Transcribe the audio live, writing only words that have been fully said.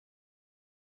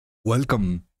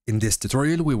Welcome. In this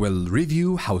tutorial, we will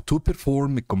review how to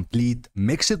perform a complete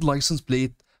mixed license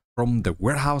plate from the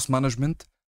warehouse management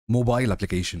mobile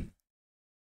application.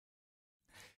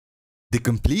 The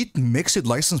complete mixed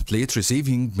license plate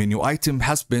receiving menu item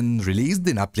has been released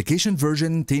in application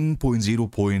version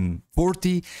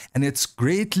 10.0.40 and it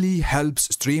greatly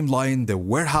helps streamline the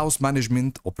warehouse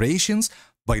management operations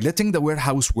by letting the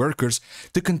warehouse workers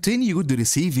to continue the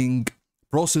receiving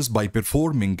process by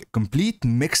performing complete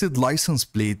mixed license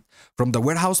plate from the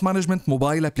warehouse management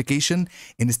mobile application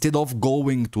instead of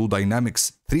going to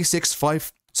Dynamics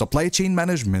 365 supply chain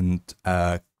management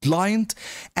client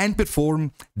and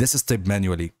perform this step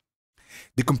manually.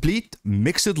 The complete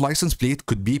mixed license plate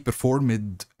could be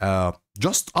performed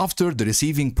just after the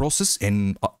receiving process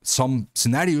in some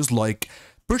scenarios like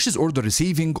purchase order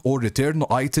receiving or return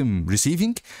item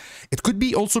receiving. It could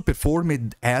be also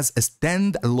performed as a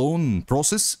standalone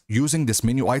process using this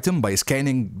menu item by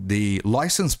scanning the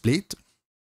license plate.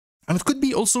 And it could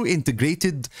be also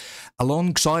integrated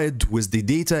alongside with the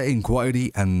data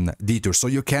inquiry and detour. So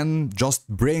you can just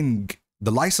bring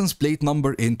the license plate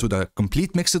number into the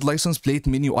complete mixed license plate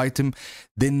menu item,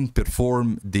 then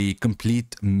perform the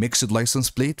complete mixed license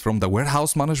plate from the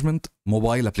warehouse management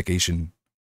mobile application.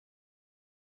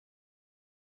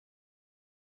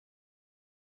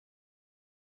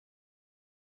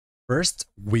 First,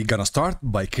 we're gonna start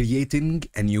by creating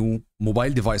a new mobile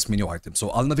device menu item. So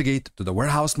I'll navigate to the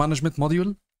warehouse management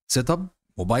module, setup,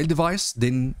 mobile device,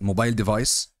 then mobile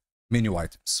device menu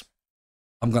items.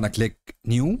 I'm gonna click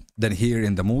new, then here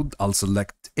in the mode, I'll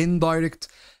select indirect,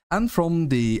 and from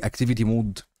the activity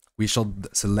mode, we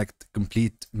should select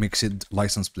complete mixed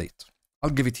license plate.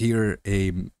 I'll give it here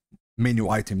a menu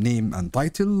item name and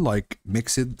title like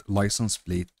mixed license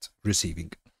plate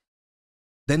receiving.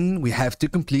 Then we have to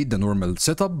complete the normal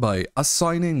setup by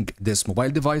assigning this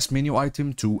mobile device menu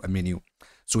item to a menu.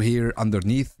 So here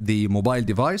underneath the mobile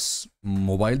device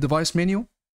menu.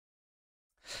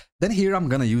 Then here I'm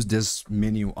gonna use this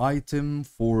menu item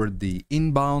for the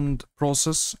inbound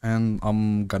process and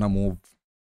I'm gonna move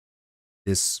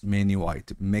this menu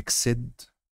item, mixed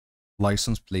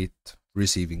license plate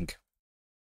receiving.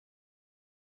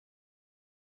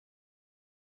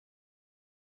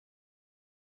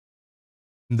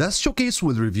 This showcase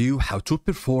will review how to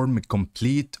perform a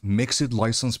complete mixed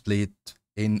license plate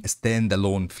in a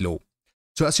standalone flow.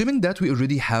 So assuming that we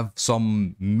already have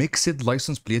some mixed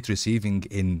license plate receiving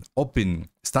in open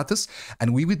status,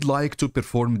 and we would like to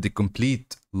perform the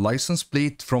complete license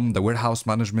plate from the warehouse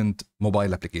management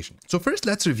mobile application. So first,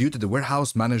 let's review to the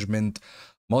warehouse management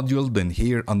module, then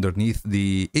here underneath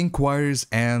the inquiries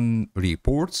and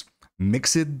reports,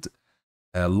 mixed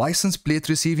license plate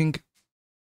receiving.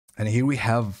 And here we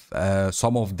have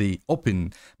some of the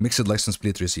open mixed license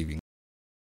plate receiving.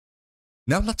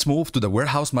 Now let's move to the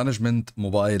warehouse management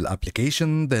mobile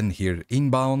application, then here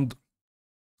inbound.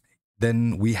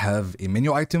 Then we have a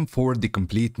menu item for the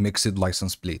complete mixed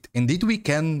license plate. Indeed, we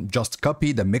can just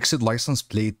copy the mixed license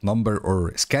plate number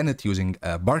or scan it using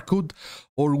a barcode,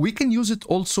 or we can use it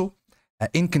also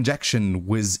in conjunction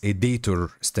with a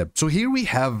data step. So here we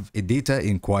have a data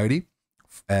inquiry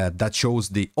that shows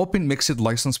the open mixed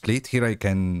license plate. Here I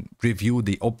can review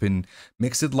the open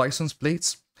mixed license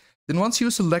plates. Then once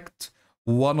you select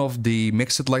one of the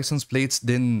mixed license plates,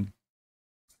 then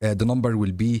the number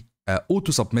will be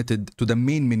auto-submitted to the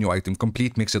main menu item,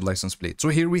 complete mixed license plate. So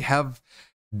here we have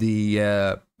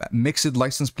the mixed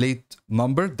license plate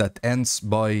number that ends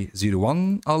by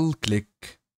 01. I'll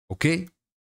click OK.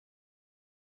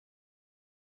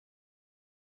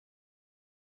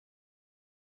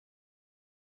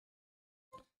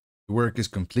 Work is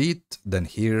complete. Then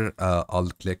here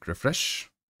I'll click refresh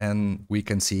and we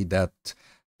can see that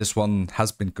this one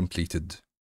has been completed.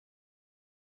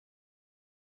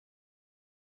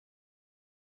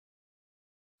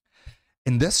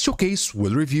 In this showcase,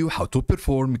 we'll review how to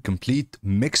perform complete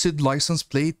mixed license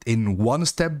plate in one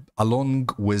step along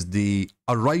with the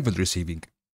arrival receiving.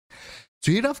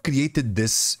 So here I've created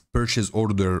this purchase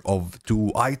order of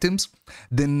 2 items.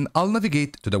 Then I'll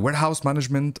navigate to the warehouse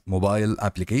management mobile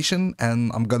application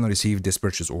and I'm gonna receive this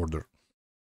purchase order.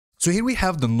 So here we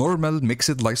have the normal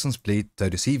mixed license plate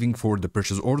receiving for the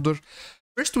purchase order.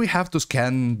 First, we have to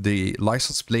scan the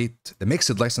license plate, the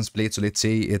mixed license plate. So let's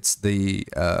say it's the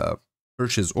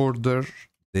purchase order,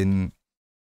 then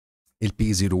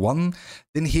LP01.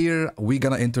 Then here we're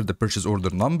gonna enter the purchase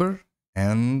order number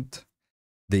and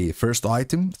the first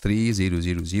item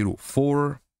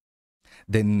 30004,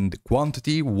 then the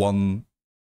quantity 1,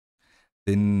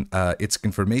 then its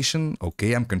confirmation.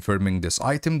 Okay, I'm confirming this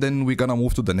item. Then we're gonna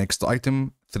move to the next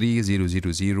item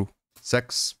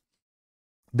 30006.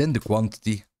 then the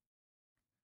quantity.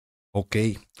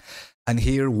 Okay. And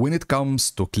here, when it comes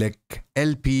to click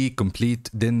LP complete,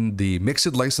 then the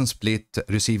mixed license plate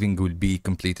receiving will be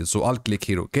completed. So I'll click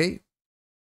here, okay.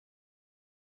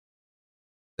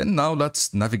 Then now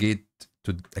let's navigate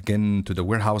again to the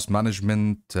warehouse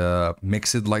management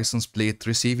mixed license plate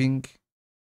receiving.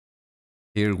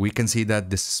 Here we can see that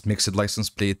this mixed license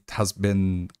plate has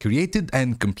been created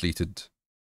and completed.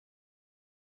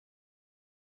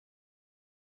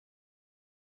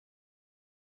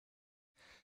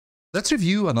 Let's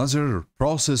review another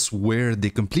process where the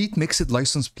complete mixed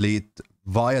license plate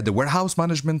via the warehouse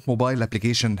management mobile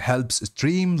application helps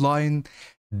streamline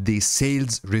the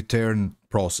sales return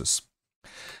process.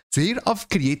 So here I've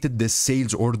created this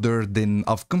sales order, then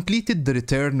I've completed the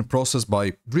return process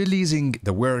by releasing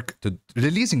the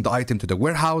item to the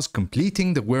warehouse,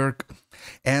 completing the work,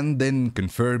 and then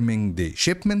confirming the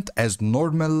shipment as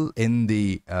normal in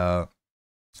the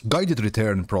guided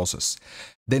return process.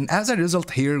 Then as a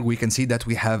result here, we can see that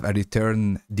we have a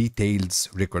return details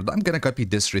record. I'm going to copy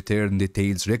this return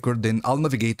details record, then I'll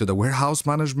navigate to the warehouse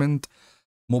management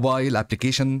mobile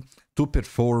application to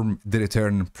perform the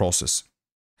return process.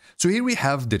 So here we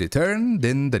have the return,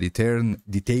 then the return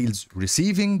details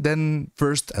receiving. Then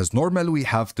first, as normal, we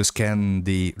have to scan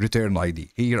the return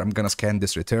ID. Here I'm going to scan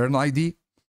this return ID,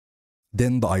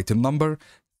 then the item number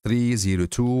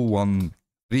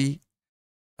 30213.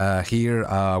 Here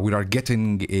we are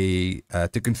getting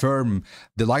to confirm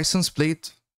the license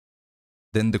plate,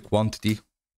 then the quantity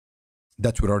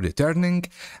that we are returning,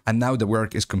 and now the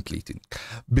work is completed.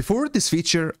 Before this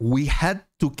feature, we had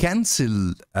to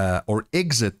cancel or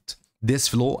exit this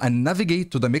flow and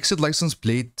navigate to the mixed license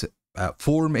plate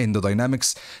form in the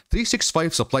Dynamics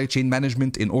 365 supply chain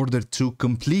management in order to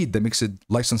complete the mixed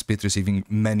license plate receiving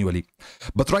manually.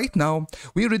 But right now,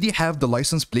 we already have the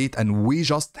license plate and we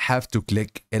just have to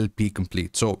click LP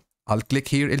complete. So I'll click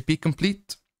here LP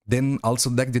complete, then I'll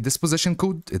select the disposition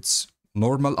code. It's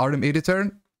normal RMA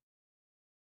return.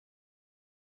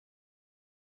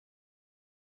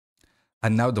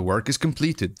 And now the work is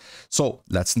completed. So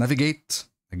let's navigate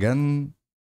again,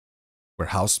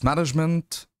 warehouse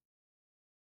management,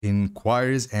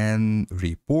 inquiries and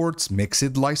reports,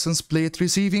 mixed license plate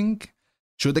receiving,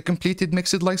 show the completed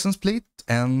mixed license plate,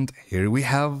 and here we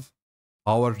have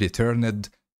our returned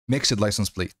mixed license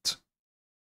plate.